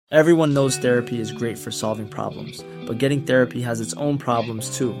Everyone knows therapy is great for solving problems, but getting therapy has its own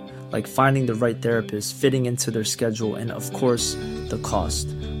problems too, like finding the right therapist, fitting into their schedule, and of course, the cost.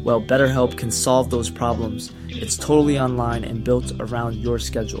 Well, BetterHelp can solve those problems. It's totally online and built around your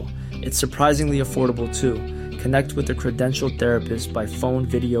schedule. It's surprisingly affordable too. Connect with a credentialed therapist by phone,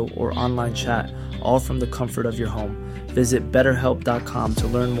 video, or online chat, all from the comfort of your home. Visit BetterHelp.com to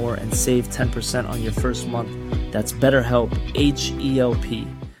learn more and save 10% on your first month. That's BetterHelp, H-E-L-P.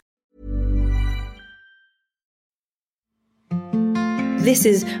 This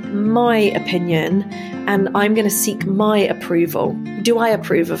is my opinion, and I'm going to seek my approval. Do I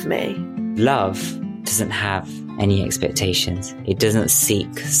approve of me? Love doesn't have any expectations. It doesn't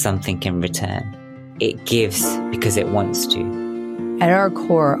seek something in return. It gives because it wants to. At our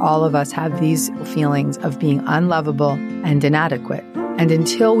core, all of us have these feelings of being unlovable and inadequate. And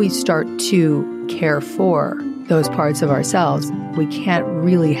until we start to care for those parts of ourselves, we can't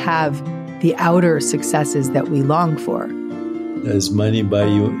really have the outer successes that we long for. Does money buy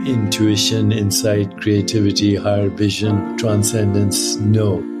you intuition, insight, creativity, higher vision, transcendence?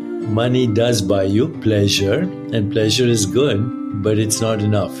 No. Money does buy you pleasure, and pleasure is good, but it's not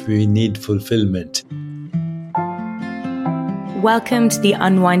enough. We need fulfillment. Welcome to the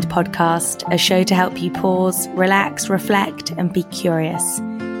Unwind Podcast, a show to help you pause, relax, reflect, and be curious.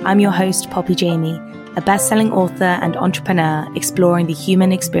 I'm your host, Poppy Jamie, a best-selling author and entrepreneur exploring the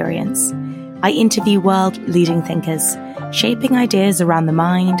human experience. I interview world-leading thinkers, shaping ideas around the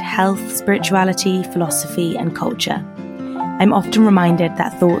mind, health, spirituality, philosophy, and culture. I'm often reminded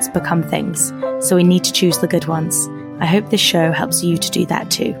that thoughts become things, so we need to choose the good ones. I hope this show helps you to do that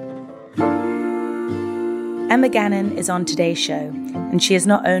too. Emma Gannon is on today's show, and she is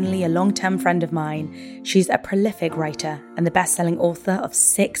not only a long-term friend of mine, she's a prolific writer and the best-selling author of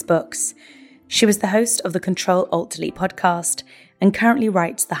 6 books. She was the host of the Control-Alt-Delete podcast and currently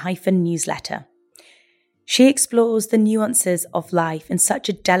writes the Hyphen newsletter. She explores the nuances of life in such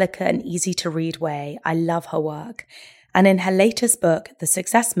a delicate and easy-to-read way. I love her work. And in her latest book, The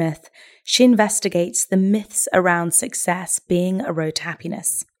Success Myth, she investigates the myths around success being a road to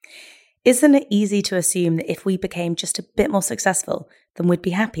happiness. Isn't it easy to assume that if we became just a bit more successful, then we'd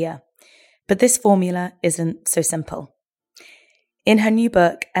be happier? But this formula isn't so simple. In her new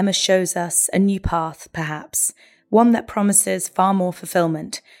book, Emma shows us a new path, perhaps, one that promises far more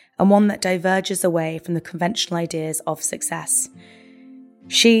fulfillment and one that diverges away from the conventional ideas of success.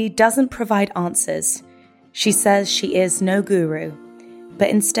 She doesn't provide answers. She says she is no guru, but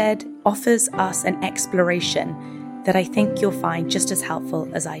instead offers us an exploration that I think you'll find just as helpful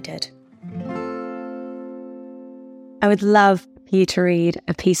as I did. I would love you to read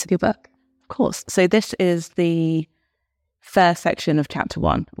a piece of your book. Of course. So this is the first section of chapter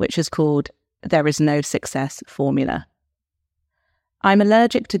 1, which is called There is no success formula. I'm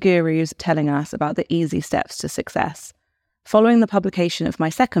allergic to gurus telling us about the easy steps to success. Following the publication of my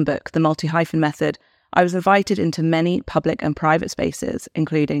second book, The Multi-Hyphen Method, I was invited into many public and private spaces,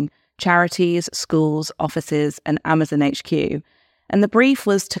 including charities, schools, offices, and Amazon HQ. And the brief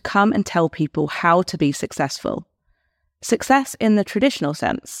was to come and tell people how to be successful. Success in the traditional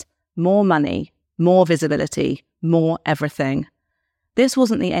sense: more money, more visibility, more everything. This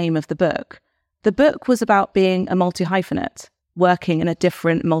wasn't the aim of the book. The book was about being a multi-hyphenate, working in a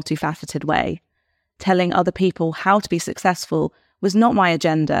different, multifaceted way. Telling other people how to be successful was not my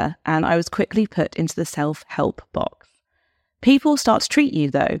agenda, and I was quickly put into the self-help box. People start to treat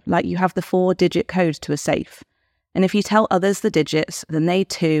you, though, like you have the 4-digit code to a safe. And if you tell others the digits, then they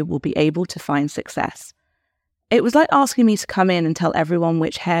too will be able to find success. It was like asking me to come in and tell everyone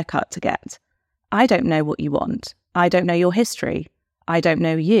which haircut to get. I don't know what you want. I don't know your history. I don't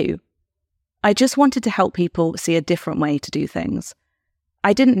know you. I just wanted to help people see a different way to do things.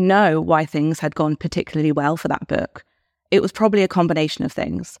 I didn't know why things had gone particularly well for that book. It was probably a combination of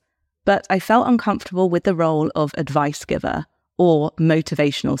things. But I felt uncomfortable with the role of advice giver or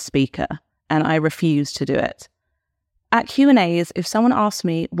motivational speaker, and I refused to do it. At Q&As, if someone asked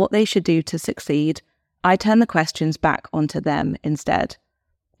me what they should do to succeed, I turn the questions back onto them instead.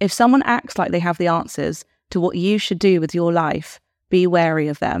 If someone acts like they have the answers to what you should do with your life, be wary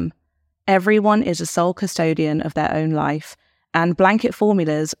of them. Everyone is a sole custodian of their own life, and blanket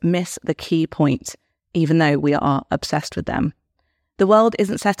formulas miss the key point, even though we are obsessed with them. The world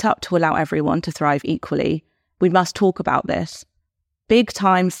isn't set up to allow everyone to thrive equally. We must talk about this.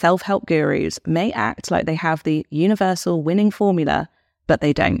 Big-time self-help gurus may act like they have the universal winning formula, but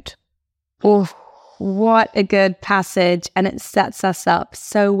they don't. Oh, what a good passage, and it sets us up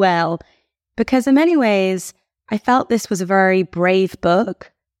so well. Because in many ways, I felt this was a very brave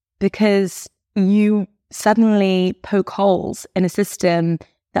book, because you suddenly poke holes in a system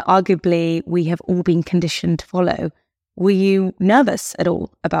that arguably we have all been conditioned to follow. Were you nervous at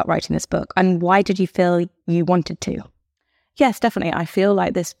all about writing this book? And why did you feel you wanted to? Yes, definitely. I feel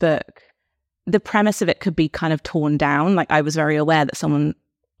like this book, the premise of it could be kind of torn down. Like, I was very aware that someone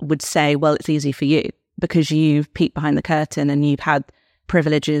would say, well, it's easy for you because you've peeked behind the curtain and you've had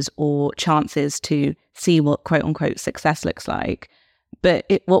privileges or chances to see what quote unquote success looks like.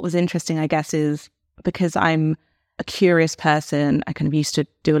 But what was interesting, I guess, is because I'm a curious person, I kind of used to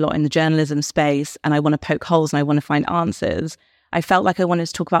do a lot in the journalism space, and I want to poke holes and I want to find answers. I felt like I wanted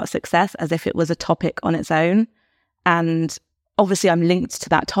to talk about success as if it was a topic on its own. And obviously I'm linked to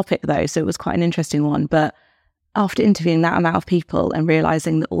that topic though, so it was quite an interesting one. But after interviewing that amount of people and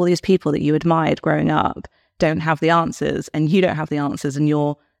realizing that all these people that you admired growing up don't have the answers, and you don't have the answers, and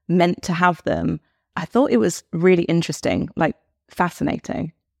you're meant to have them, I thought it was really interesting, like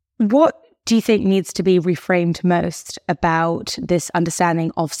fascinating. What do you think needs to be reframed most about this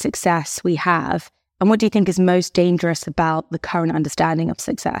understanding of success we have? And what do you think is most dangerous about the current understanding of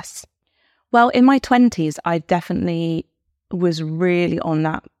success? Well, in my 20s, I definitely was really on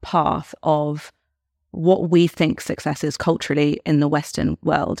that path of what we think success is culturally in the Western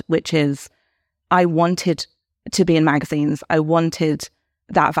world, which is I wanted to be in magazines. I wanted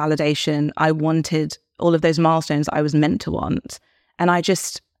that validation. I wanted all of those milestones I was meant to want. And I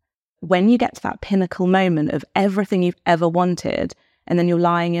just, when you get to that pinnacle moment of everything you've ever wanted, and then you're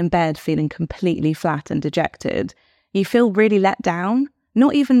lying in bed feeling completely flat and dejected, you feel really let down,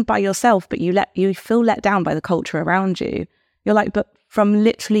 not even by yourself, but you feel let down by the culture around you. You're like, but from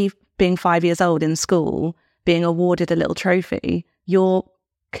literally being 5 years old in school, being awarded a little trophy, you're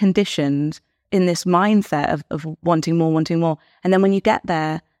conditioned in this mindset of wanting more. And then when you get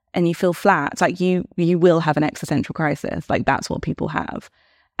there and you feel flat, it's like you will have an existential crisis. Like, that's what people have.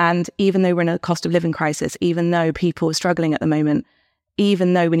 And even though we're in a cost of living crisis, even though people are struggling at the moment,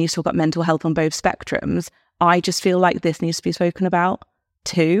 even though when you talk about mental health on both spectrums, I just feel like this needs to be spoken about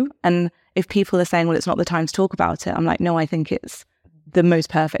too. And if people are saying, well, it's not the time to talk about it, I'm like, no, I think it's the most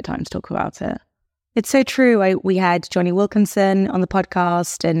perfect time to talk about it. It's so true. We had Johnny Wilkinson on the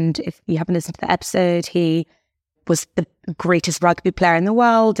podcast, and if you haven't listened to the episode, he was the greatest rugby player in the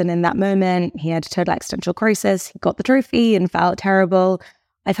world. And in that moment, he had a total existential crisis. He got the trophy and felt terrible.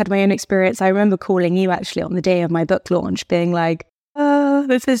 I've had my own experience. I remember calling you actually on the day of my book launch being like, oh,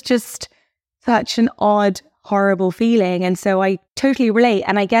 this is just such an odd, horrible feeling. And so I totally relate.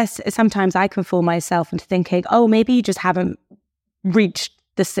 And I guess sometimes I can fool myself into thinking, oh, maybe you just haven't reached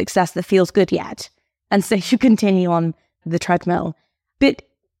the success that feels good yet. And so you continue on the treadmill. But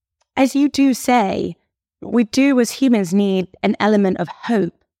as you do say, we do as humans need an element of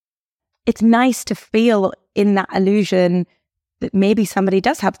hope. It's nice to feel in that illusion that maybe somebody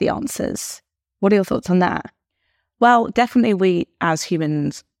does have the answers. What are your thoughts on that? Well, definitely we as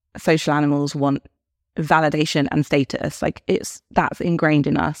humans, social animals, want validation and status. Like, that's ingrained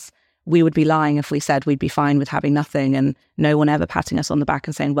in us. We would be lying if we said we'd be fine with having nothing and no one ever patting us on the back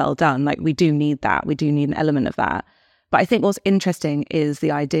and saying, well done. Like, we do need that. We do need an element of that. But I think what's interesting is the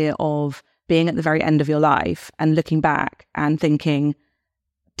idea of being at the very end of your life and looking back and thinking,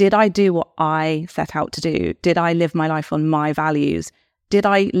 did I do what I set out to do? Did I live my life on my values? Did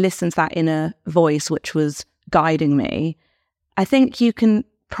I listen to that inner voice which was guiding me? I think you can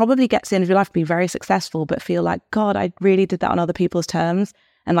probably get to the end of your life and be very successful, but feel like, God, I really did that on other people's terms.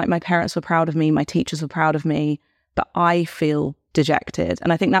 And like, my parents were proud of me, my teachers were proud of me, but I feel dejected.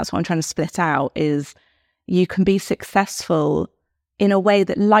 And I think that's what I'm trying to split out is you can be successful in a way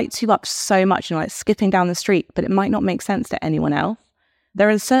that lights you up so much, like skipping down the street, but it might not make sense to anyone else. There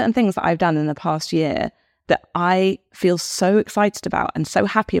are certain things that I've done in the past year that I feel so excited about and so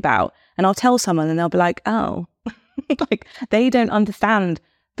happy about. And I'll tell someone and they'll be like, oh, like they don't understand.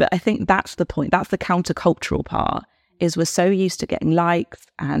 But I think that's the point. That's the countercultural part, is we're so used to getting likes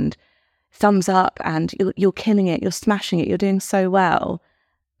and thumbs up and you're killing it, you're smashing it, you're doing so well.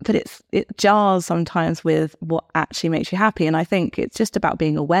 But it jars sometimes with what actually makes you happy. And I think it's just about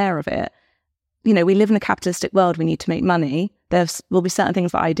being aware of it. You know, we live in a capitalistic world. We need to make money. There will be certain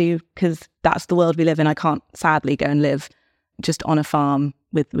things that I do because that's the world we live in. I can't sadly go and live just on a farm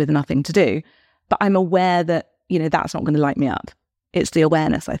with nothing to do. But I'm aware that, you know, that's not going to light me up. It's the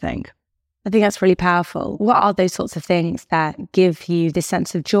awareness, I think. I think that's really powerful. What are those sorts of things that give you this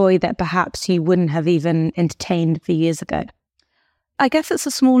sense of joy that perhaps you wouldn't have even entertained a few years ago? I guess it's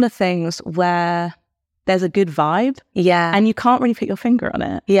the smaller things where there's a good vibe. Yeah. And you can't really put your finger on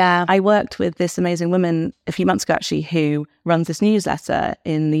it. Yeah. I worked with this amazing woman a few months ago, actually, who runs this newsletter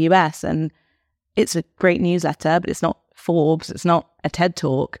in the US. And it's a great newsletter, but it's not Forbes. It's not a TED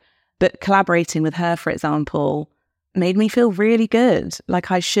Talk. But collaborating with her, for example, made me feel really good.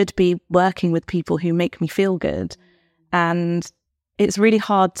 Like I should be working with people who make me feel good. And it's really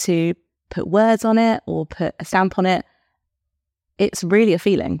hard to put words on it or put a stamp on it. It's really a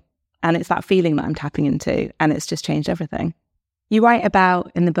feeling. And it's that feeling that I'm tapping into. And it's just changed everything. You write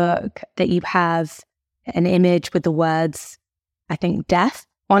about in the book that you have an image with the words, I think, death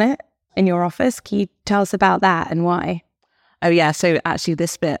on it in your office. Can you tell us about that and why? Oh, yeah. So actually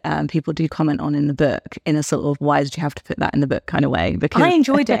this bit, people do comment on in the book in a sort of, why did you have to put that in the book kind of way? Because I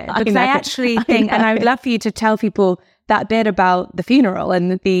enjoyed it because I actually think, and I would love for you to tell people that bit about the funeral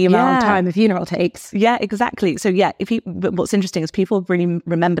and the amount of time the funeral takes. Yeah, exactly. So yeah, but what's interesting is people really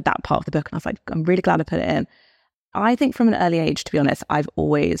remembered that part of the book. And I was like, I'm really glad I put it in. I think from an early age, to be honest, I've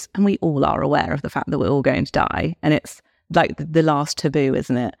always, and we all are aware of the fact that we're all going to die. And it's like the last taboo,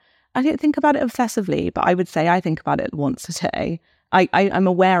 isn't it? I don't think about it obsessively, but I would say I think about it once a day. I'm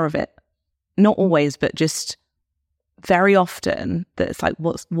aware of it. Not always, but just very often that it's like,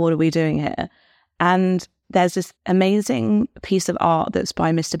 what are we doing here? And there's this amazing piece of art that's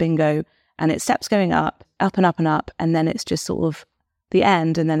by Mr. Bingo, and it steps going up and up and up, and then it's just sort of the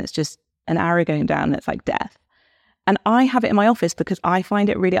end, and then it's just an arrow going down, and it's like death. And I have it in my office because I find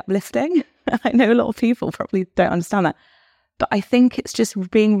it really uplifting. I know a lot of people probably don't understand that. But I think it's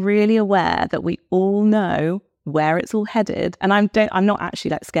just being really aware that we all know where it's all headed. And I'm not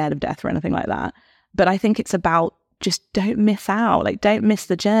actually like scared of death or anything like that. But I think it's about just don't miss out. Like don't miss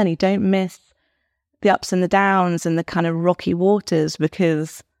the journey. Don't miss the ups and the downs and the kind of rocky waters,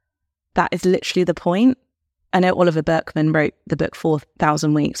 because that is literally the point. I know Oliver Berkman wrote the book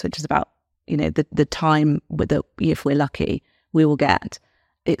 4,000 Weeks, which is about, the time if we're lucky, we will get.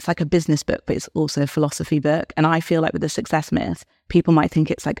 It's like a business book, but it's also a philosophy book. And I feel like with the Success Myth, people might think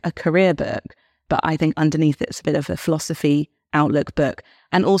it's like a career book, but I think underneath it's a bit of a philosophy outlook book.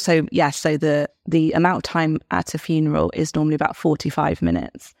 And also, yes, so the amount of time at a funeral is normally about 45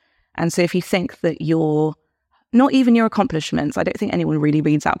 minutes. And so if you think that not even your accomplishments, I don't think anyone really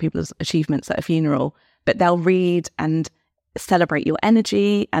reads out people's achievements at a funeral, but they'll read and celebrate your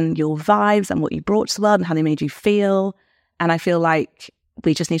energy and your vibes and what you brought to the world and how they made you feel. And I feel like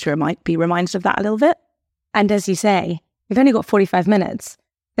we just need to be reminded of that a little bit. And as you say, we've only got 45 minutes,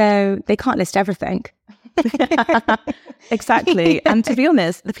 so they can't list everything. Exactly. And to be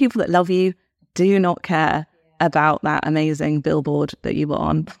honest, the people that love you do not care about that amazing billboard that you were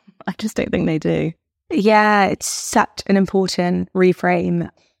on. I just don't think they do. Yeah, it's such an important reframe,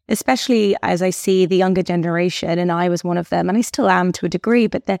 especially as I see the younger generation, and I was one of them, and I still am to a degree,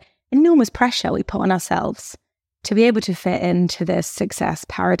 but the enormous pressure we put on ourselves to be able to fit into this success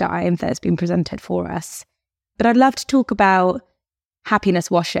paradigm that's been presented for us. But I'd love to talk about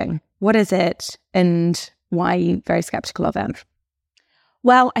happiness washing. What is it and why are you very skeptical of it?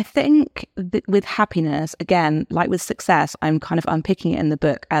 Well, I think that with happiness, again, like with success, I'm kind of unpicking it in the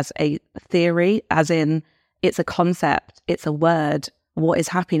book as a theory, as in it's a concept, it's a word. What is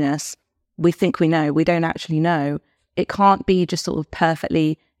happiness? We think we know. We don't actually know. It can't be just sort of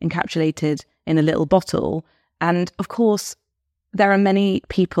perfectly encapsulated in a little bottle. And of course, there are many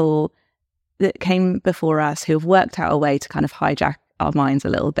people that came before us who have worked out a way to kind of hijack our minds a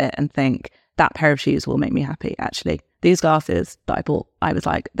little bit and think that pair of shoes will make me happy. Actually, these glasses that I bought, I was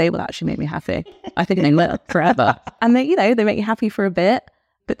like, they will actually make me happy. I think they will forever. And they make you happy for a bit,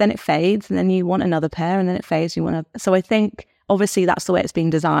 but then it fades, and then you want another pair, and then it fades. So I think obviously that's the way it's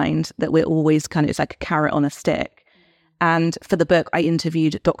being designed, that we're always it's like a carrot on a stick. And for the book, I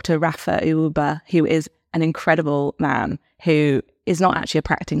interviewed Dr. Rafa Uba, who is an incredible man who is not actually a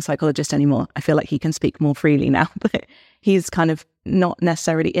practicing psychologist anymore. I feel like he can speak more freely now, but he's kind of not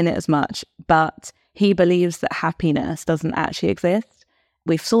necessarily in it as much. But he believes that happiness doesn't actually exist.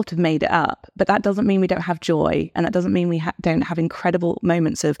 We've sort of made it up, but that doesn't mean we don't have joy. And that doesn't mean we don't have incredible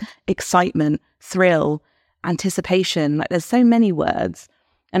moments of excitement, thrill, anticipation. Like there's so many words.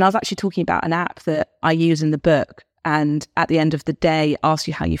 And I was actually talking about an app that I use in the book. And at the end of the day, asks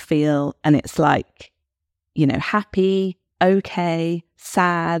you how you feel. And it's like, happy, okay,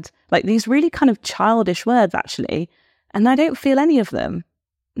 sad, like these really kind of childish words, actually. And I don't feel any of them.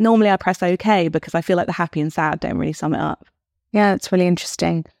 Normally I press okay because I feel like the happy and sad don't really sum it up. Yeah, that's really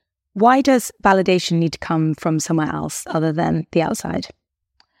interesting. Why does validation need to come from somewhere else other than the outside?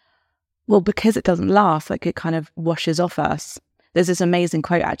 Well, because it doesn't last, like it kind of washes off us. There's this amazing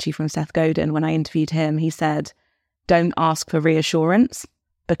quote actually from Seth Godin. When I interviewed him, he said, don't ask for reassurance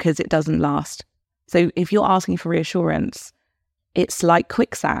because it doesn't last. So if you're asking for reassurance, it's like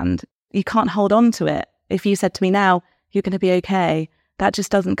quicksand. You can't hold on to it. If you said to me now, you're going to be okay, that just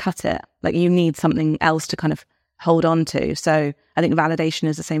doesn't cut it. Like you need something else to kind of hold on to. So I think validation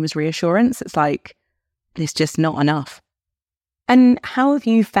is the same as reassurance. It's like it's just not enough. And how have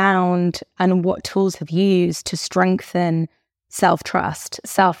you found, and what tools have you used to strengthen self-trust,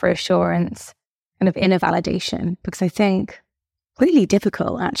 self-reassurance, kind of inner validation? Because I think really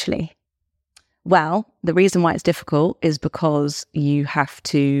difficult, actually. Well, the reason why it's difficult is because you have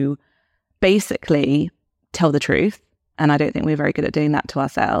to basically tell the truth. And I don't think we're very good at doing that to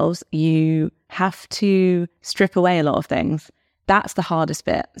ourselves. You have to strip away a lot of things. That's the hardest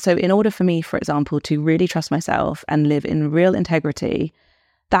bit. So in order for me, for example, to really trust myself and live in real integrity,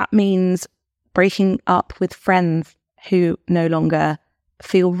 that means breaking up with friends who no longer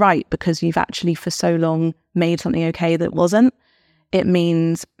feel right because you've actually for so long made something okay that wasn't. It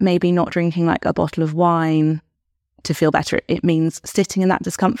means maybe not drinking like a bottle of wine to feel better. It means sitting in that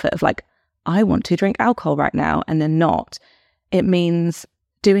discomfort of like, I want to drink alcohol right now and then not. It means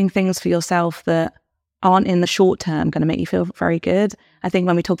doing things for yourself that aren't in the short term going to make you feel very good. I think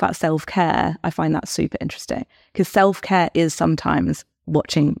when we talk about self-care, I find that super interesting because self-care is sometimes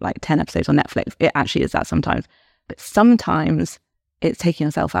watching like 10 episodes on Netflix. It actually is that sometimes. But sometimes it's taking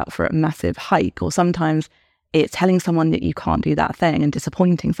yourself out for a massive hike, or sometimes it's telling someone that you can't do that thing and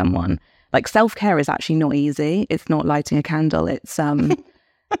disappointing someone. Like self-care is actually not easy. It's not lighting a candle. It's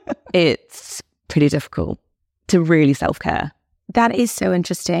it's pretty difficult to really self-care. That is so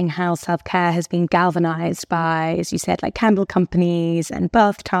interesting how self-care has been galvanized by, as you said, like candle companies and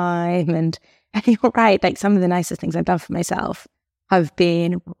bath time. And you're right, like some of the nicest things I've done for myself have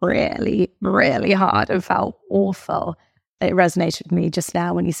been really, really hard and felt awful. It resonated with me just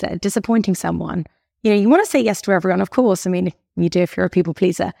now when you said disappointing someone. You know, you want to say yes to everyone, of course. I mean, you do if you're a people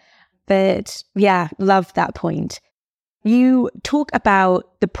pleaser. But yeah, love that point. You talk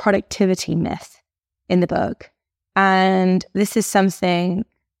about the productivity myth in the book. And this is something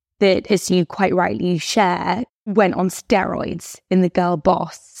that, as you quite rightly share, went on steroids in the girl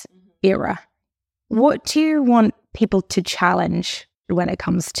boss era. What do you want people to challenge when it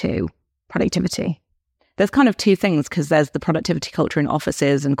comes to productivity? There's kind of two things, because there's the productivity culture in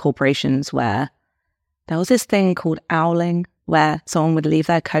offices and corporations where there was this thing called owling, where someone would leave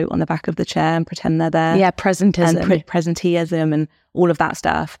their coat on the back of the chair and pretend they're there. Yeah, presentism. And presenteeism and all of that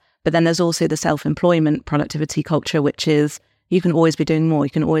stuff. But then there's also the self-employment productivity culture, which is you can always be doing more. You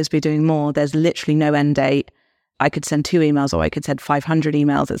can always be doing more. There's literally no end date. I could send 2 emails or I could send 500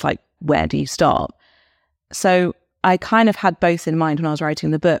 emails. It's like, where do you stop? So I kind of had both in mind when I was writing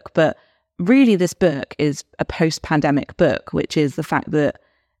the book. But really, this book is a post-pandemic book, which is the fact that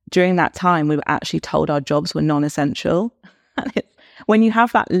during that time, we were actually told our jobs were non-essential. When you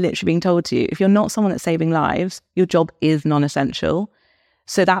have that literally being told to you, if you're not someone that's saving lives, your job is non-essential.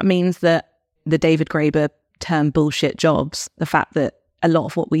 So that means that the David Graeber term bullshit jobs, the fact that a lot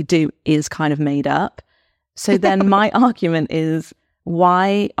of what we do is kind of made up. So then my argument is,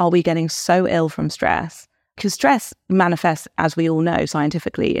 why are we getting so ill from stress? Because stress manifests, as we all know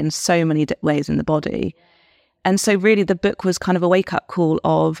scientifically, in so many ways in the body. And so really the book was kind of a wake-up call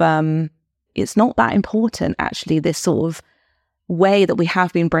of it's not that important, actually, this sort of way that we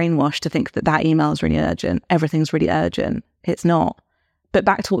have been brainwashed to think that that email is really urgent. Everything's really urgent. It's not. But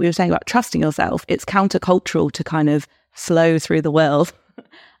back to what we were saying about trusting yourself, it's countercultural to kind of flow through the world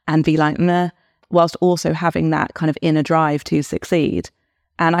and be like, nah, whilst also having that kind of inner drive to succeed.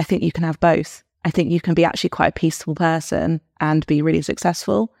 And I think you can have both. I think you can be actually quite a peaceful person and be really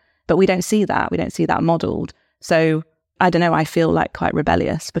successful, but we don't see that. We don't see that modeled. So I don't know, I feel like quite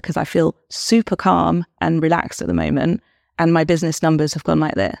rebellious because I feel super calm and relaxed at the moment. And my business numbers have gone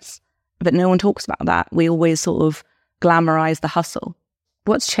like this. But no one talks about that. We always sort of glamorize the hustle.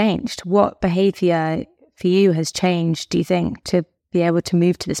 What's changed? What behavior for you has changed, do you think, to be able to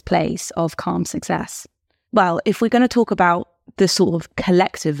move to this place of calm success? Well, if we're going to talk about the sort of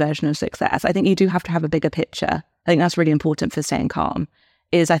collective version of success, I think you do have to have a bigger picture. I think that's really important for staying calm,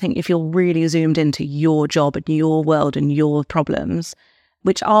 is I think if you're really zoomed into your job and your world and your problems,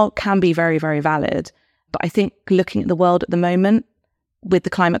 which can be very, very valid. But I think looking at the world at the moment with the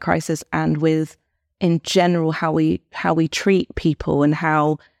climate crisis and with, in general, how we treat people and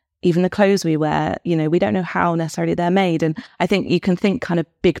how even the clothes we wear, you know, we don't know how necessarily they're made. And I think you can think kind of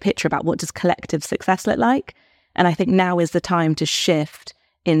big picture about what does collective success look like. And I think now is the time to shift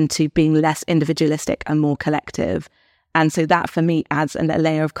into being less individualistic and more collective. And so that for me adds a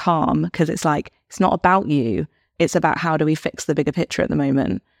layer of calm, because it's like, it's not about you. It's about how do we fix the bigger picture at the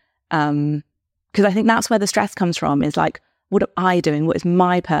moment. Because I think that's where the stress comes from, is like, what am I doing? What is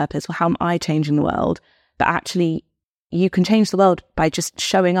my purpose? Or how am I changing the world? But actually, you can change the world by just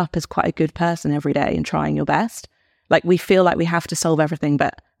showing up as quite a good person every day and trying your best. Like, we feel like we have to solve everything,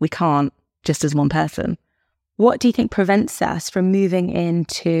 but we can't, just as one person. What do you think prevents us from moving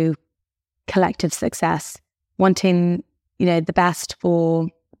into collective success, wanting, the best for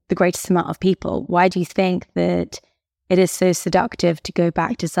the greatest amount of people. Why do you think that it is so seductive to go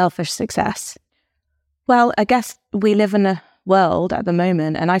back to selfish success? Well, I guess we live in a world at the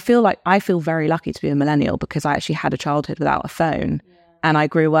moment, and I feel very lucky to be a millennial because I actually had a childhood without a phone. Yeah. And I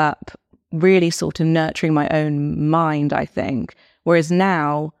grew up really sort of nurturing my own mind, I think. Whereas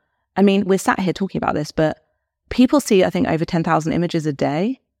now, I mean, we're sat here talking about this, but people see, I think, over 10,000 images a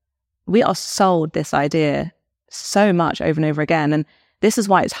day. We are sold this idea so much over and over again. And this is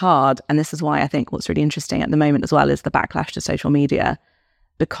why it's hard. And this is why I think what's really interesting at the moment as well is the backlash to social media.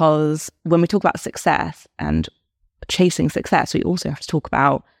 Because when we talk about success and chasing success, we also have to talk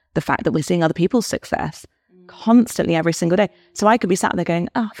about the fact that we're seeing other people's success constantly every single day. So I could be sat there going,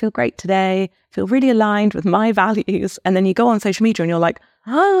 I feel great today, feel really aligned with my values. And then you go on social media and you're like,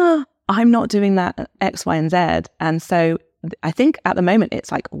 I'm not doing that X, Y, and Z. And so I think at the moment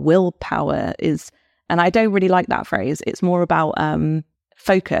it's like willpower is, and I don't really like that phrase. It's more about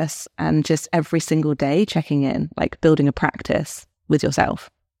focus and just every single day checking in, like building a practice with yourself.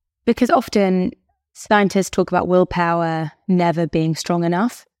 Because often scientists talk about willpower never being strong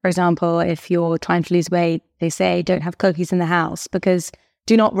enough. For example, if you're trying to lose weight, they say don't have cookies in the house because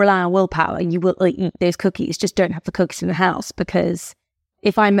do not rely on willpower. You will eat those cookies. Just don't have the cookies in the house, because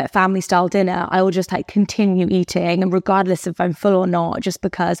if I'm at family style dinner, I will just continue eating, and regardless if I'm full or not, just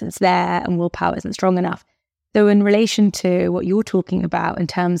because it's there and willpower isn't strong enough. So in relation to what you're talking about in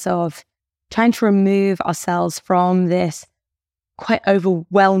terms of trying to remove ourselves from this quite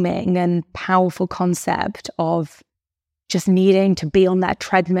overwhelming and powerful concept of just needing to be on that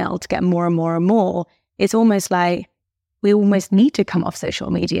treadmill to get more and more and more, it's almost like we almost need to come off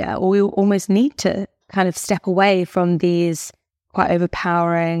social media, or we almost need to kind of step away from these quite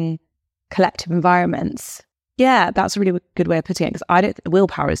overpowering collective environments. Yeah, that's a really good way of putting it, because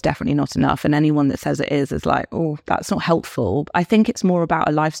willpower is definitely not enough, and anyone that says it is like, oh, that's not helpful. I think it's more about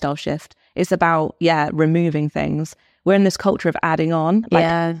a lifestyle shift. It's about, removing things. We're in this culture of adding on,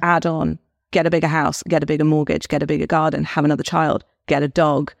 add on, get a bigger house, get a bigger mortgage, get a bigger garden, have another child, get a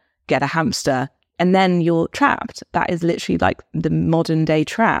dog, get a hamster, and then you're trapped. That is literally like the modern day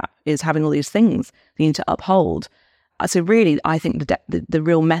trap, is having all these things you need to uphold. So really, I think the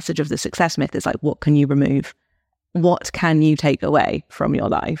real message of the success myth is like, what can you remove? What can you take away from your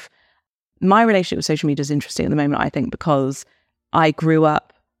life? My relationship with social media is interesting at the moment, I think, because I grew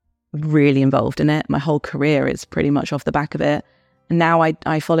up really involved in it. My whole career is pretty much off the back of it. And now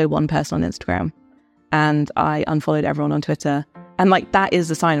I follow one person on Instagram, and I unfollowed everyone on Twitter. And that is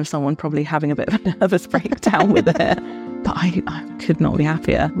a sign of someone probably having a bit of a nervous breakdown with it. But I could not be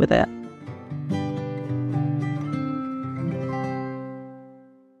happier with it.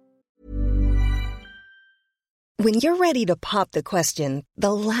 When you're ready to pop the question,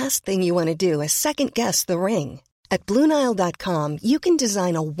 the last thing you want to do is second-guess the ring. At BlueNile.com, you can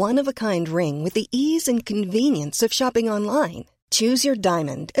design a one-of-a-kind ring with the ease and convenience of shopping online. Choose your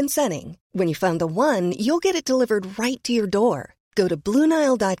diamond and setting. When you find the one, you'll get it delivered right to your door. Go to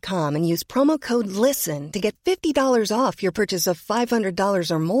BlueNile.com and use promo code LISTEN to get $50 off your purchase of $500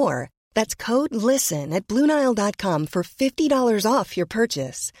 or more. That's code LISTEN at BlueNile.com for $50 off your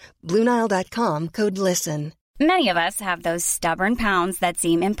purchase. BlueNile.com, code LISTEN. Many of us have those stubborn pounds that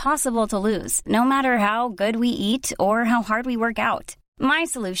seem impossible to lose, no matter how good we eat or how hard we work out. My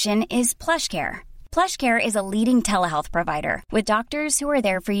solution is PlushCare. PlushCare is a leading telehealth provider with doctors who are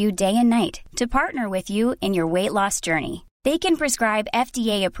there for you day and night to partner with you in your weight loss journey. They can prescribe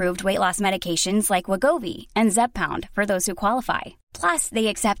FDA-approved weight loss medications like Wegovy and Zepbound for those who qualify. Plus, they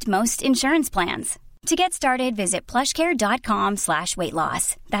accept most insurance plans. To get started, visit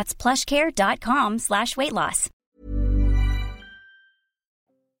plushcare.com/weightloss. That's plushcare.com/weightloss.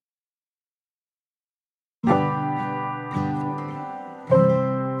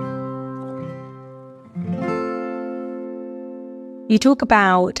 You talk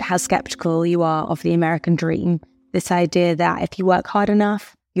about how skeptical you are of the American dream, this idea that if you work hard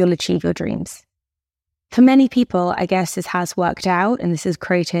enough, you'll achieve your dreams. For many people, I guess this has worked out, and this has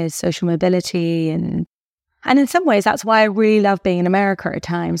created social mobility. And in some ways, that's why I really love being in America at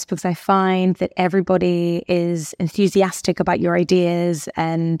times, because I find that everybody is enthusiastic about your ideas,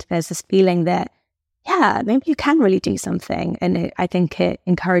 and there's this feeling that, maybe you can really do something. And I think it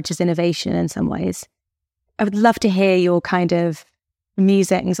encourages innovation in some ways. I would love to hear your kind of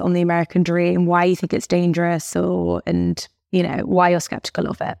musings on the American dream, why you think it's dangerous, and why you're skeptical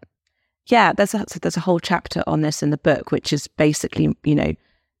of it. Yeah, there's a whole chapter on this in the book, which is basically,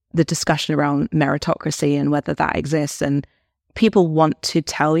 the discussion around meritocracy and whether that exists. And people want to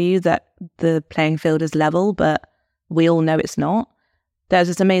tell you that the playing field is level, but we all know it's not. There's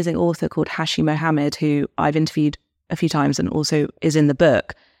this amazing author called Hashi Mohammed, who I've interviewed a few times and also is in the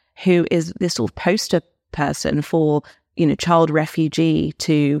book, who is this sort of poster person for, child refugee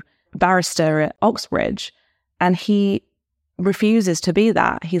to barrister at Oxbridge. And he refuses to be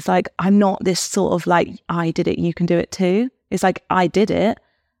that. He's like, I'm not this sort of like, I did it, you can do it too. It's like, I did it,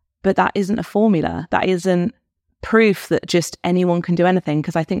 but that isn't a formula. That isn't proof that just anyone can do anything,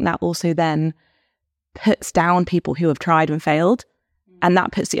 because I think that also then puts down people who have tried and failed. And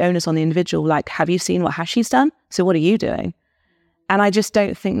that puts the onus on the individual. Like, have you seen what Hashi's done? So what are you doing? And I just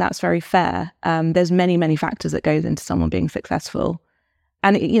don't think that's very fair. There's many, many factors that goes into someone being successful.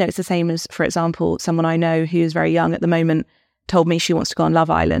 And, it's the same as, for example, someone I know who's very young at the moment told me she wants to go on Love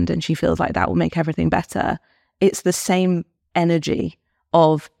Island and she feels like that will make everything better. It's the same energy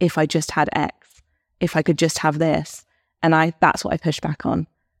of, if I just had X, if I could just have this. And that's what I push back on,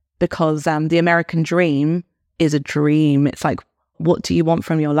 because the American dream is a dream. It's like, what do you want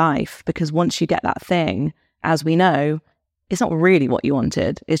from your life? Because once you get that thing, as we know, it's not really what you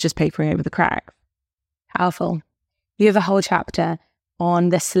wanted. It's just papering over the cracks. Powerful. You have a whole chapter on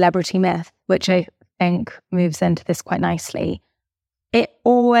the celebrity myth, which I think moves into this quite nicely. It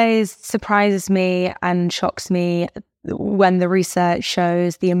always surprises me and shocks me when the research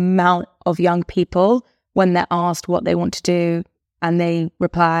shows the amount of young people, when they're asked what they want to do, and they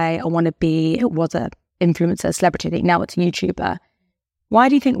reply, I want to be, it was an influencer, celebrity, now it's a YouTuber. Why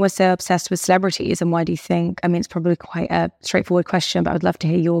do you think we're so obsessed with celebrities? And why do you think, it's probably quite a straightforward question, but I would love to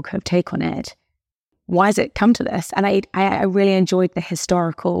hear your kind of take on it. Why has it come to this? And I really enjoyed the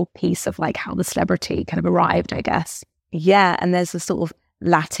historical piece of like how the celebrity kind of arrived, I guess. Yeah, and there's a sort of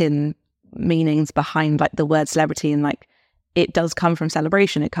Latin meanings behind like the word celebrity, and like it does come from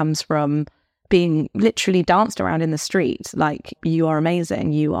celebration. It comes from being literally danced around in the street, like, you are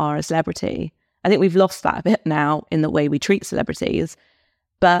amazing, you are a celebrity. I think we've lost that a bit now in the way we treat celebrities.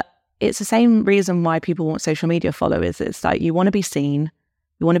 But it's the same reason why people want social media followers. It's like, you want to be seen,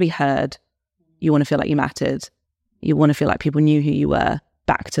 you want to be heard, you want to feel like you mattered, you want to feel like people knew who you were,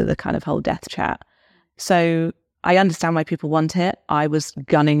 back to the kind of whole death chat. So I understand why people want it. I was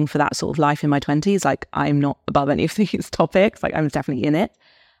gunning for that sort of life in my 20s. Like, I'm not above any of these topics. Like, I was definitely in it.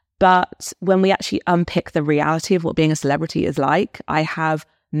 But when we actually unpick the reality of what being a celebrity is like, I have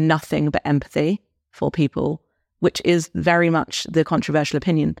nothing but empathy for people, which is very much the controversial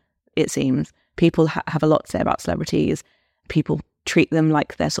opinion, it seems. People have a lot to say about celebrities. People treat them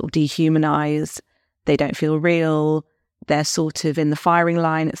like they're sort of dehumanized. They don't feel real. They're sort of in the firing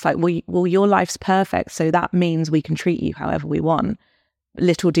line. It's like, well, your life's perfect, so that means we can treat you however we want.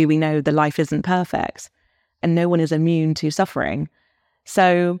 Little do we know the life isn't perfect, and no one is immune to suffering.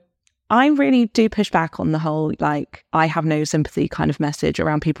 So I really do push back on the whole, like, I have no sympathy kind of message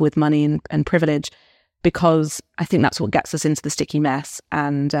around people with money and privilege, because I think that's what gets us into the sticky mess.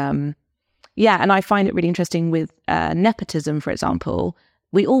 And and I find it really interesting with nepotism, for example.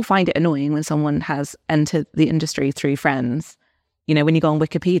 We all find it annoying when someone has entered the industry through friends. When you go on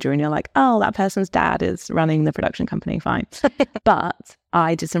Wikipedia and you're like, oh, that person's dad is running the production company, fine. But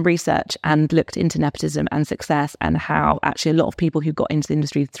I did some research and looked into nepotism and success, and how actually a lot of people who got into the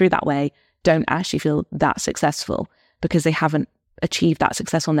industry through that way don't actually feel that successful, because they haven't achieved that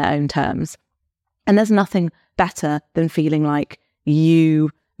success on their own terms. And there's nothing better than feeling like you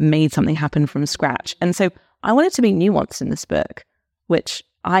made something happen from scratch. And so I wanted to be nuanced in this book, which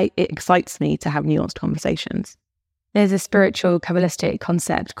it excites me to have nuanced conversations. There's a spiritual Kabbalistic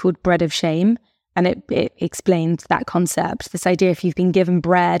concept called bread of shame, and it explains that concept. This idea, if you've been given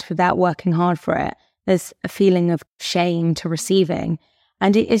bread without working hard for it, there's a feeling of shame to receiving.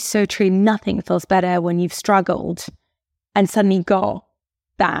 And it is so true. Nothing feels better when you've struggled and suddenly got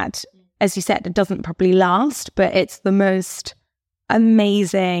that. As you said, it doesn't probably last, but it's the most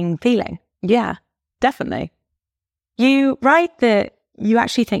amazing feeling. Yeah, definitely. You write that you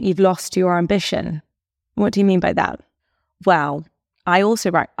actually think you've lost your ambition. What do you mean by that? Well, I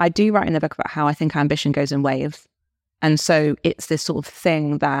do write in the book about how I think ambition goes in waves. And so it's this sort of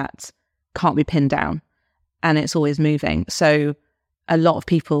thing that can't be pinned down, and it's always moving. So a lot of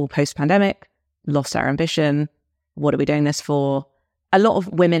people post-pandemic lost their ambition. What are we doing this for? A lot of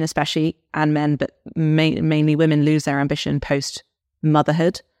women, especially, and men, but mainly women, lose their ambition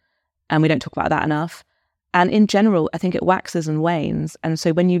post-motherhood. And we don't talk about that enough. And in general, I think it waxes and wanes. And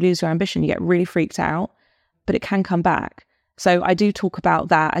so when you lose your ambition, you get really freaked out, but it can come back. So I do talk about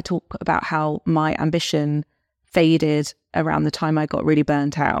that. I talk about how my ambition faded around the time I got really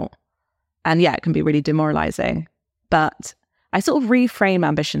burnt out. And yeah, it can be really demoralizing. But I sort of reframe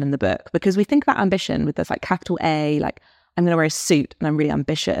ambition in the book, because we think about ambition with this like capital A, like I'm going to wear a suit and I'm really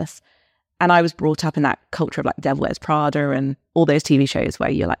ambitious. And I was brought up in that culture of like Devil Wears Prada and all those TV shows where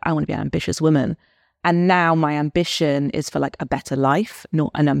you're like, I want to be an ambitious woman. And now my ambition is for like a better life,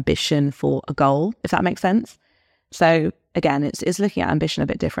 not an ambition for a goal, if that makes sense. So again, it's looking at ambition a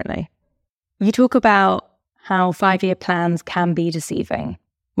bit differently. You talk about how 5-year plans can be deceiving.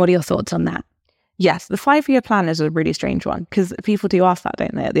 What are your thoughts on that? Yes, the 5-year plan is a really strange one because people do ask that,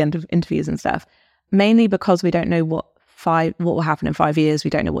 don't they, at the end of interviews and stuff, mainly because we don't know what will happen in 5 years.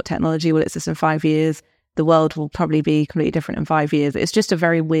 We don't know what technology will exist in 5 years. The world will probably be completely different in 5 years. It's just a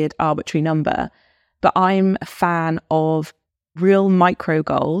very weird, arbitrary number. But I'm a fan of real micro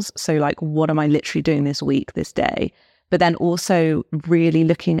goals. So like, what am I literally doing this week, this day? But then also really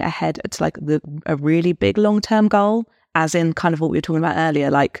looking ahead to like a really big long-term goal, as in kind of what we were talking about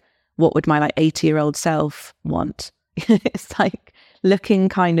earlier, like what would my like 80-year-old self want? It's like looking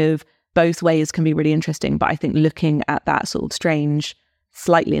kind of both ways can be really interesting. But I think looking at that sort of strange,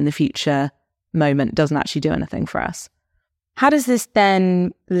 slightly in the future moment doesn't actually do anything for us. How does this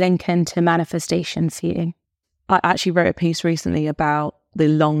then link into manifestation for you? I actually wrote a piece recently about the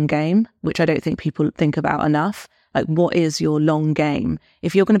long game, which I don't think people think about enough. Like, what is your long game?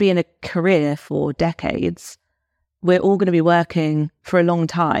 If you're going to be in a career for decades, we're all going to be working for a long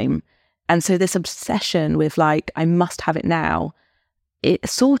time. And so this obsession with like, I must have it now, it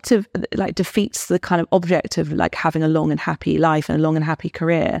sort of like defeats the kind of object of like having a long and happy life and a long and happy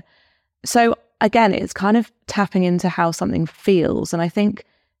career. So again, it's kind of tapping into how something feels. And I think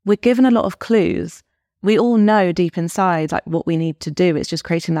we're given a lot of clues. We all know deep inside like what we need to do. It's just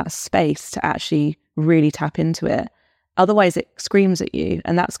creating that space to actually really tap into it. Otherwise it screams at you.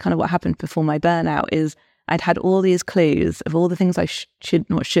 And that's kind of what happened before my burnout is I'd had all these clues of all the things I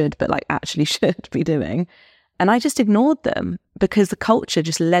should, but like actually should be doing. And I just ignored them because the culture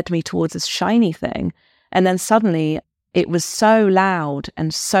just led me towards this shiny thing. And then suddenly it was so loud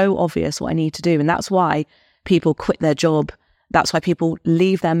and so obvious what I need to do. And that's why people quit their job. That's why people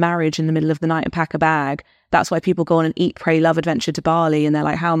leave their marriage in the middle of the night and pack a bag. That's why people go on an eat, pray, love adventure to Bali and they're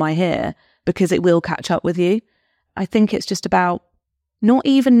like, how am I here? Because it will catch up with you. I think it's just about not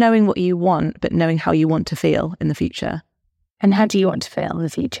even knowing what you want, but knowing how you want to feel in the future. And how do you want to feel in the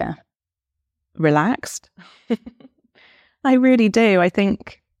future? Relaxed. I really do. I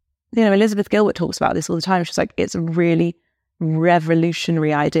think, you know, Elizabeth Gilbert talks about this all the time. She's like, it's a really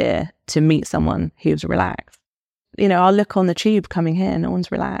revolutionary idea to meet someone who's relaxed. You know, I'll look on the tube coming here, no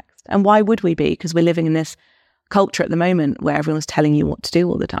one's relaxed. And why would we be? Because we're living in this culture at the moment where everyone's telling you what to do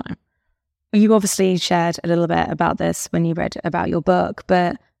all the time. You obviously shared a little bit about this when you read about your book,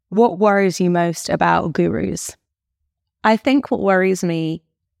 but what worries you most about gurus? I think what worries me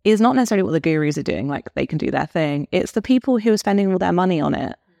is not necessarily what the gurus are doing, like they can do their thing. It's the people who are spending all their money on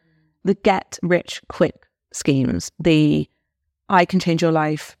it. The get rich quick schemes, the I can change your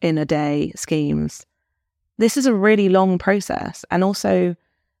life in a day schemes. This is a really long process. And also,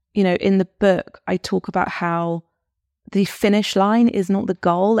 you know, in the book, I talk about how the finish line is not the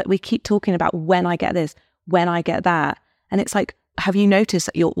goal. Like we keep talking about when I get this, when I get that. And it's like, have you noticed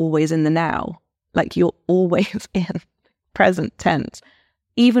that you're always in the now? Like you're always in present tense.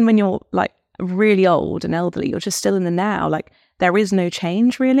 Even when you're like really old and elderly, you're just still in the now. Like there is no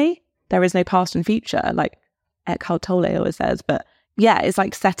change really. There is no past and future, like Eckhart Tolle always says. But yeah, it's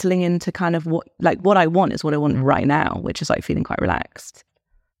like settling into kind of what I want is what I want right now, which is like feeling quite relaxed.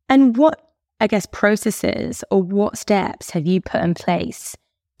 And what, I guess, processes or what steps have you put in place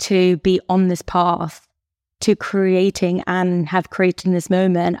to be on this path to creating and have created in this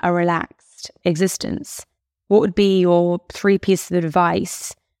moment a relaxed existence? What would be your 3 pieces of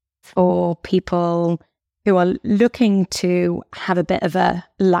advice for people who are looking to have a bit of a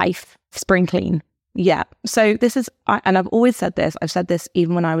life spring clean? Yeah. So this is, and I've always said this, I've said this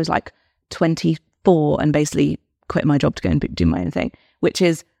even when I was like 24 and basically quit my job to go and do my own thing, which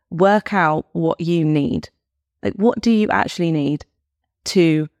is work out what you need. Like, what do you actually need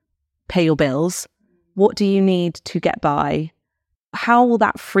to pay your bills? What do you need to get by? How will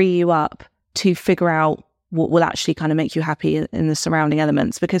that free you up to figure out what will actually kind of make you happy in the surrounding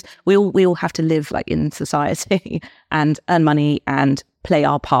elements? Because we all have to live like in society and earn money and play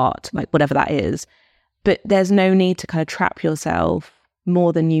our part, like whatever that is. But there's no need to kind of trap yourself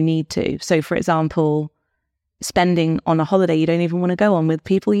more than you need to. So for example, spending on a holiday you don't even want to go on with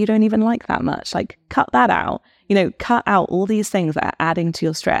people you don't even like that much, like cut that out. You know, cut out all these things that are adding to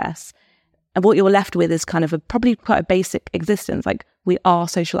your stress. And what you're left with is kind of probably quite a basic existence. Like we are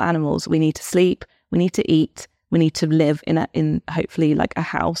social animals. We need to sleep. We need to eat. We need to live in hopefully like a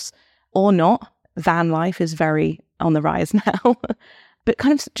house or not. Van life is very on the rise now. But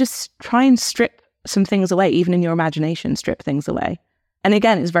kind of just try and strip some things away, even in your imagination, strip things away. And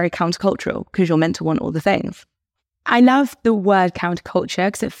again, it's very countercultural because you're meant to want all the things. I love the word counterculture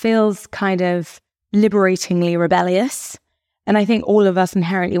because it feels kind of liberatingly rebellious. And I think all of us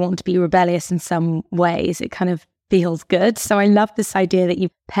inherently want to be rebellious in some ways. It kind of feels good. So I love this idea that you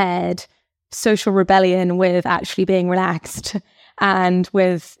paired social rebellion with actually being relaxed and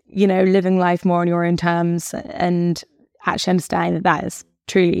with, living life more on your own terms and actually understanding that that is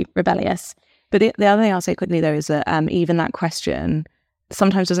truly rebellious. But the other thing I'll say quickly, though, is that even that question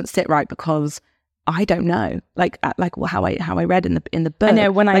sometimes doesn't sit right because I don't know, like how I read in the book. I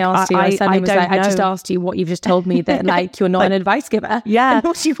know when I asked you, I just asked you what you've just told me, that like you're not an advice giver. Yeah, and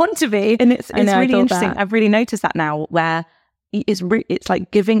what you want to be, and it's really interesting. That. I've really noticed that now, where it's like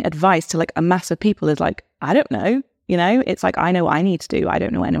giving advice to like a mass of people is like, I don't know, it's like I know what I need to do. I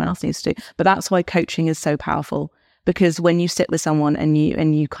don't know what anyone else needs to do. But that's why coaching is so powerful, because when you sit with someone and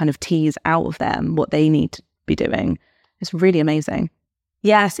you kind of tease out of them what they need to be doing, it's really amazing.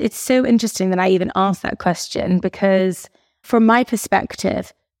 Yes, it's so interesting that I even asked that question, because from my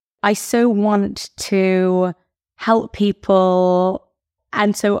perspective, I so want to help people.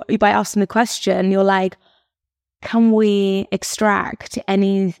 And so by asking the question, you're like, can we extract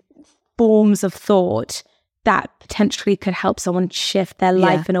any forms of thought that potentially could help someone shift their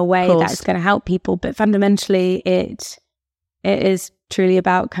life in a way that's going to help people? But fundamentally, it is truly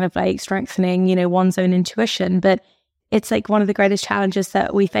about kind of like strengthening, one's own intuition. But it's like one of the greatest challenges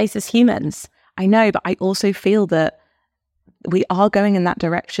that we face as humans. I know, but I also feel that we are going in that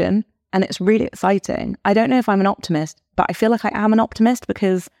direction and it's really exciting. I don't know if I'm an optimist, but I feel like I am an optimist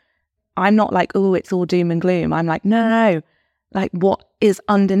because I'm not like, oh, it's all doom and gloom. I'm like, no, like what is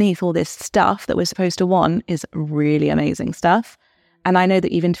underneath all this stuff that we're supposed to want is really amazing stuff. And I know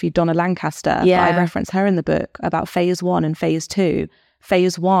that you've interviewed Donna Lancaster. Yeah. I reference her in the book about phase 1 and phase 2.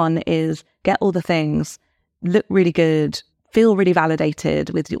 Phase 1 is get all the things, look really good, feel really validated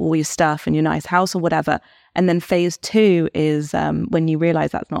with all your stuff and your nice house or whatever. And then phase 2 is when you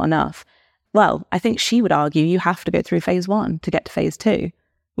realize that's not enough. Well, I think she would argue you have to go through phase 1 to get to phase 2,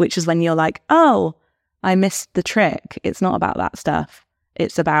 which is when you're like, oh, I missed the trick. It's not about that stuff.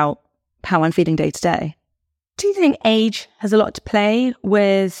 It's about how I'm feeling day to day. Do you think age has a lot to play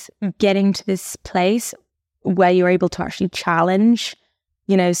with getting to this place where you're able to actually challenge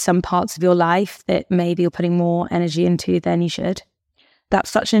some parts of your life that maybe you're putting more energy into than you should? That's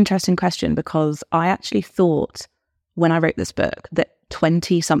such an interesting question, because I actually thought when I wrote this book that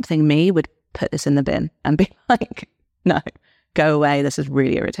 20-something me would put this in the bin and be like, no, go away. This is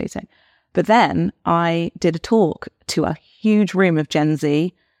really irritating. But then I did a talk to a huge room of Gen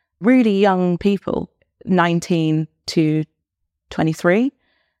Z, really young people, 19 to 23,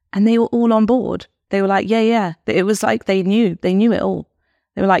 and they were all on board. They were like, yeah. It was like they knew it all.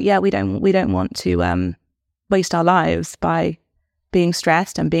 They were like, yeah, we don't want to waste our lives by being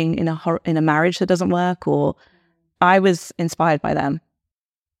stressed and being in a marriage that doesn't work. Or I was inspired by them.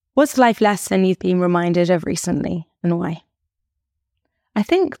 What's the life lesson you've been reminded of recently, and why? I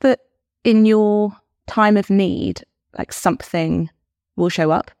think that in your time of need, like something will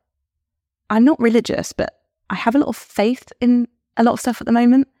show up. I'm not religious, but I have a lot of faith in a lot of stuff at the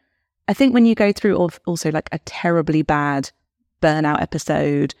moment. I think when you go through also like a terribly bad burnout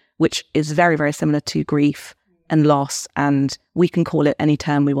episode, which is very, very similar to grief and loss, and we can call it any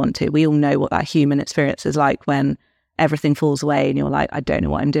term we want to. We all know what that human experience is like when everything falls away and you're like, I don't know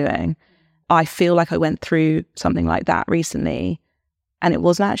what I'm doing. I feel like I went through something like that recently, and it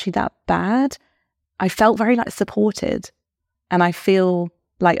wasn't actually that bad. I felt very like supported, and I feel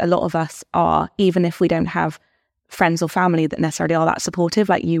like a lot of us are, even if we don't have friends or family that necessarily are that supportive,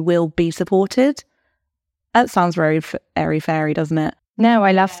 like you will be supported. That sounds very airy-fairy, doesn't it? No,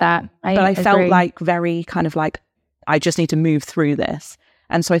 I love that. I felt like very kind of like, I just need to move through this.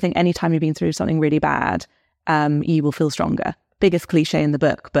 And so I think anytime you've been through something really bad, you will feel stronger. Biggest cliche in the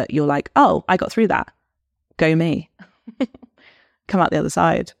book, but you're like, oh, I got through that. Go me. Come out the other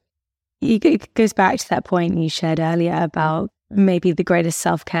side. It goes back to that point you shared earlier about maybe the greatest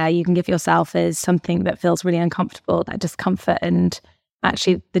self-care you can give yourself is something that feels really uncomfortable, that discomfort, and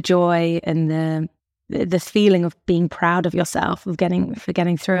actually the joy and the feeling of being proud of yourself, for getting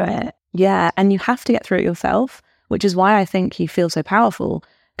through it. Yeah, and you have to get through it yourself, which is why I think you feel so powerful,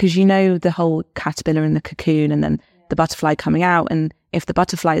 because you know the whole caterpillar in the cocoon and then the butterfly coming out, and if the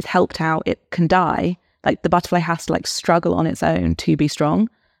butterfly is helped out, it can die. Like the butterfly has to like struggle on its own to be strong.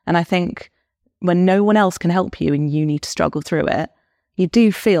 And I think when no one else can help you and you need to struggle through it, you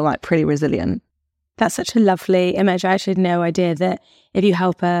do feel like pretty resilient. That's such a lovely image. I actually had no idea that if you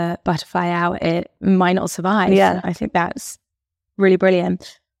help a butterfly out, it might not survive. Yeah. I think that's really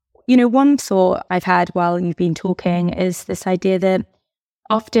brilliant. One thought I've had while you've been talking is this idea that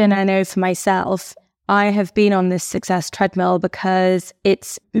Often I know for myself, I have been on this success treadmill because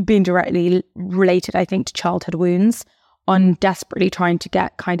it's been directly related, I think, to childhood wounds, on desperately trying to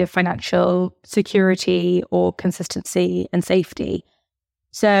get kind of financial security or consistency and safety.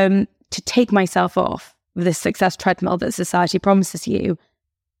 So to take myself off this success treadmill that society promises you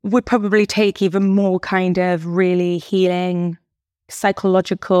would probably take even more kind of really healing,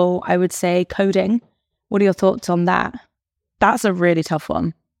 psychological, I would say, coding. What are your thoughts on that? That's a really tough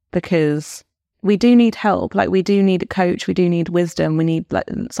one because we do need help. Like, we do need a coach. We do need wisdom. We need, like,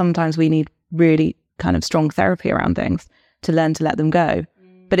 sometimes we need really kind of strong therapy around things to learn to let them go.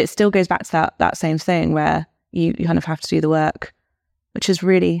 But it still goes back to that same thing where you kind of have to do the work, which is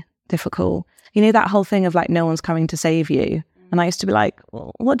really difficult. You know, that whole thing of like, no one's coming to save you. And I used to be like,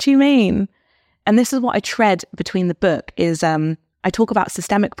 well, what do you mean? And this is what I tread between the book is I talk about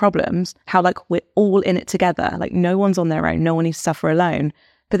systemic problems, how like we're all in it together. Like, no one's on their own. No one needs to suffer alone.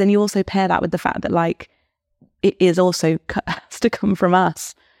 But then you also pair that with the fact that like it is also has to come from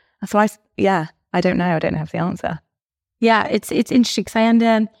us. So I don't know. I don't have the answer. Yeah, it's interesting because I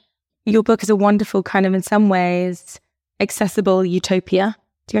understand your book is a wonderful kind of, in some ways, accessible utopia.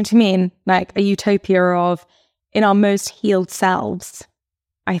 Do you know what I mean? Like a utopia of, in our most healed selves,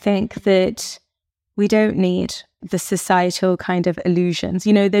 I think that we don't need the societal kind of illusions.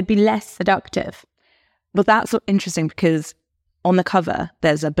 You know, they'd be less seductive. Well, that's interesting because on the cover,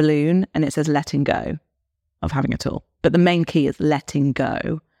 there's a balloon and it says letting go of having it all. But the main key is letting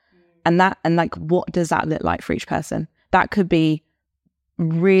go. And like, what does that look like for each person? That could be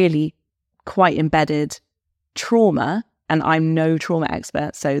really quite embedded trauma. And I'm no trauma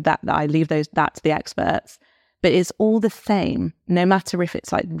expert, so that I leave that to the experts. But it's all the same, no matter if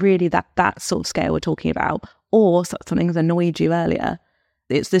it's like really that sort of scale we're talking about, or something that's annoyed you earlier.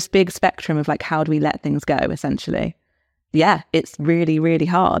 It's this big spectrum of like, how do we let things go, essentially? Yeah, it's really, really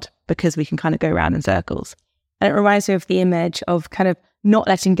hard because we can kind of go around in circles. And it reminds me of the image of kind of not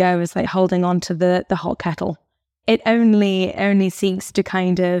letting go as like holding on to the hot kettle. It only seeks to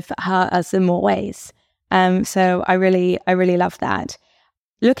kind of hurt us in more ways. So I really love that.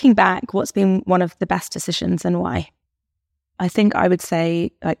 Looking back, what's been one of the best decisions and why? I think I would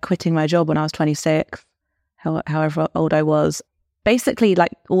say like quitting my job when I was 26, however old I was. Basically,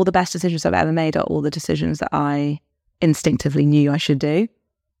 like all the best decisions I've ever made are all the decisions that I instinctively knew I should do.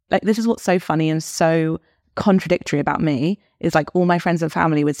 Like, this is what's so funny and so contradictory about me is like all my friends and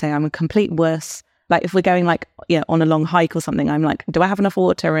family would say I'm a complete wuss. Like if we're going like, on a long hike or something, I'm like, do I have enough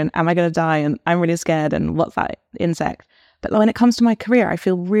water and am I going to die? And I'm really scared and what's that insect? But when it comes to my career, I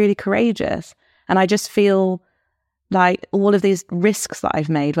feel really courageous. And I just feel like all of these risks that I've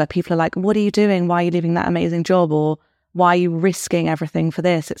made where people are like, what are you doing? Why are you leaving that amazing job? Or why are you risking everything for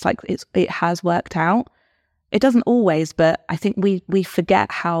this? It's like, it has worked out. It doesn't always, but I think we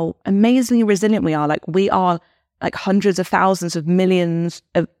forget how amazingly resilient we are. Like, we are like hundreds of thousands of millions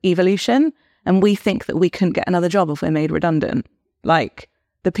of evolution. And we think that we couldn't get another job if we're made redundant. Like,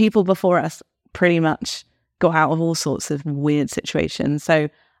 the people before us pretty much got out of all sorts of weird situations. So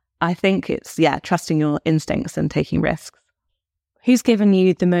I think it's, trusting your instincts and taking risks. Who's given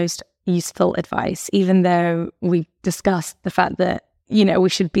you the most useful advice, even though we've discussed the fact that, we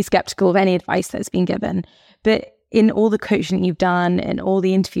should be skeptical of any advice that's been given? But in all the coaching you've done and all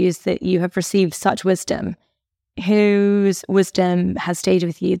the interviews that you have received such wisdom, whose wisdom has stayed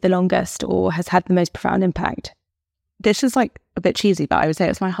with you the longest or has had the most profound impact? This is like a bit cheesy, but I would say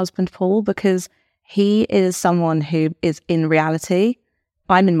it's my husband, Paul, because he is someone who is in reality.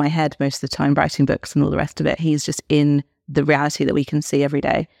 I'm in my head most of the time writing books and all the rest of it. He's just in the reality that we can see every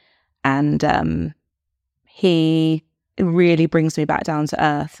day. And he really brings me back down to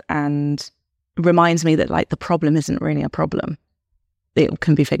earth and reminds me that like the problem isn't really a problem. It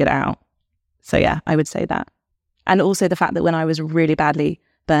can be figured out. So yeah, I would say that. And also the fact that when I was really badly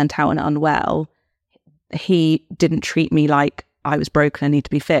burnt out and unwell, he didn't treat me like I was broken and need to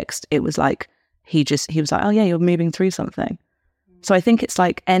be fixed. It was like, he was like, oh yeah, you're moving through something. So I think it's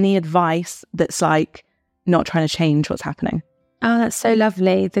like any advice that's like not trying to change what's happening. Oh, that's so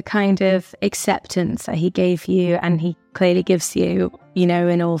lovely. The kind of acceptance that he gave you and he clearly gives you,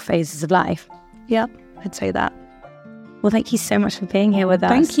 in all phases of life. Yeah, I'd say that. Well, thank you so much for being here with us.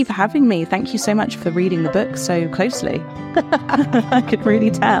 Thank you for having me. Thank you so much for reading the book so closely. I could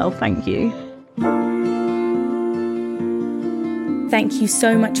really tell. Thank you. Thank you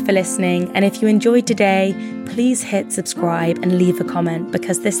so much for listening. And if you enjoyed today, please hit subscribe and leave a comment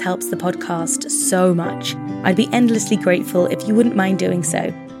because this helps the podcast so much. I'd be endlessly grateful if you wouldn't mind doing so.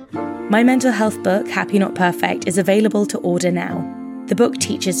 My mental health book, Happy Not Perfect, is available to order now. The book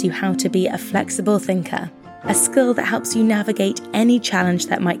teaches you how to be a flexible thinker, a skill that helps you navigate any challenge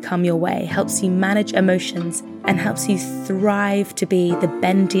that might come your way, helps you manage emotions, and helps you thrive to be the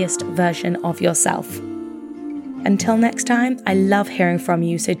bendiest version of yourself. Until next time, I love hearing from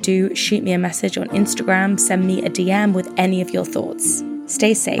you, so do shoot me a message on Instagram, send me a DM with any of your thoughts.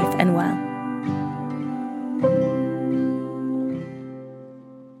 Stay safe and well.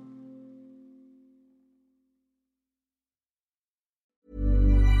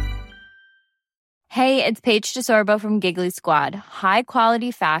 Hey, it's Paige DeSorbo from Giggly Squad. High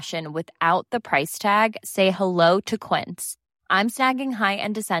quality fashion without the price tag. Say hello to Quince. I'm snagging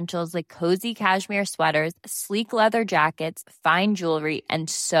high-end essentials like cozy cashmere sweaters, sleek leather jackets, fine jewelry, and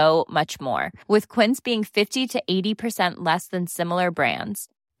so much more. With Quince being 50 to 80% less than similar brands.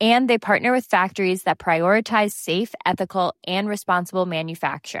 And they partner with factories that prioritize safe, ethical, and responsible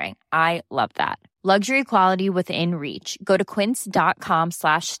manufacturing. I love that. Luxury quality within reach. Go to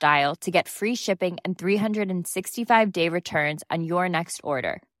quince.com/style to get free shipping and 365-day returns on your next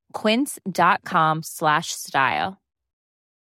order. Quince.com/style.